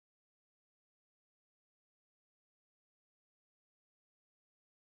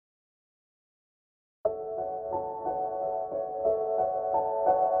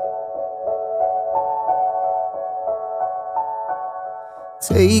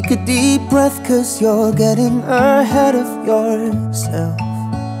Take a deep breath, 'cause you're getting ahead of yourself.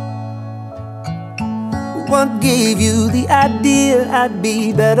 What gave you the idea I'd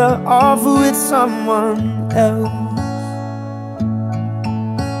be better off with someone else?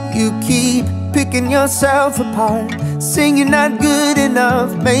 You keep picking yourself apart, saying you're not good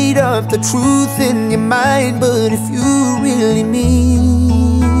enough, made up the truth in your mind. But if you really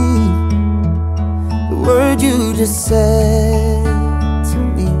mean the word you just said to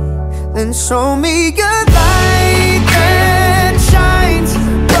me, then show me your light that shines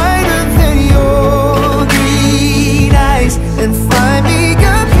brighter than your green eyes, and find me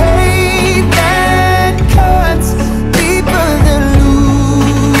your pain that cuts deeper than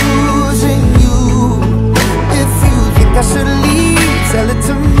losing you. If you think I should leave, tell it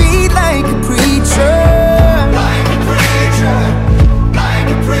to me like a preacher, like a preacher, like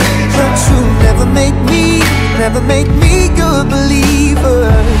a preacher. But you'll never make me your believer.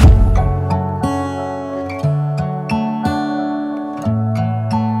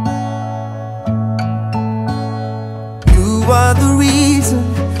 You are the reason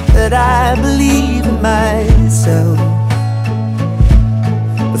that I believe in myself,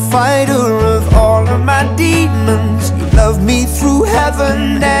 the fighter of all of my demons. You love me through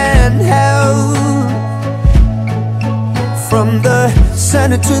heaven and hell. From the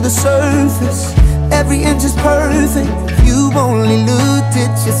center to the surface, every inch is perfect. If you only looked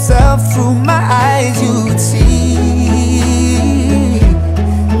at yourself through my eyes, you would see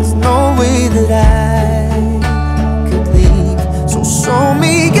there's no way that I could leave. So show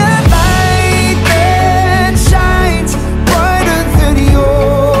me your light that shines brighter than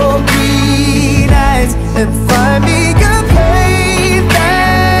your green eyes, and find me your pain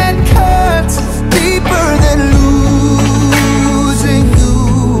that cuts deeper than losing you.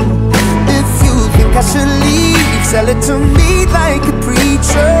 If you think I should leave, tell it to me like a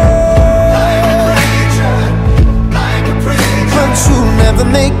preacher, like a preacher, like a preacher. But you'll never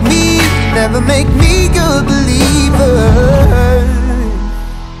make me your believer.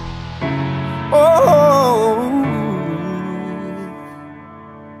 Oh,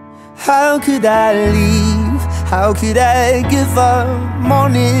 how could I leave? How could I give up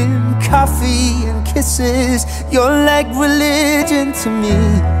morning coffee and kisses? You're like religion to me.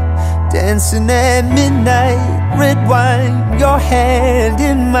 Dancing at midnight, red wine, your hand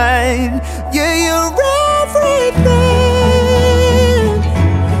in mine. Yeah, you're everything.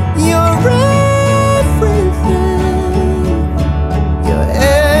 You're everything. You're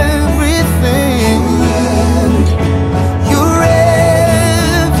everything. You're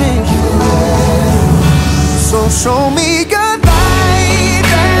everything. So show me your light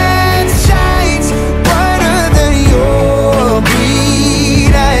that shines brighter than your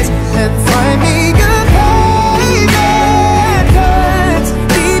green eyes, and find me your pain that cuts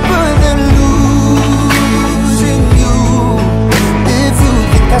deeper than losing you. If you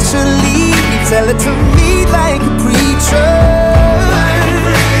think I should leave, tell it to me like a preacher,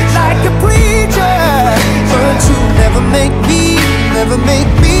 like a preacher. But you never make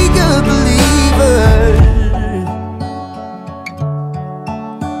me your believer.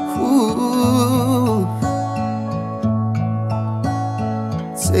 Ooh.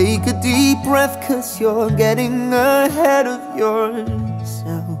 Take a deep breath, 'cause you're getting ahead of yourself.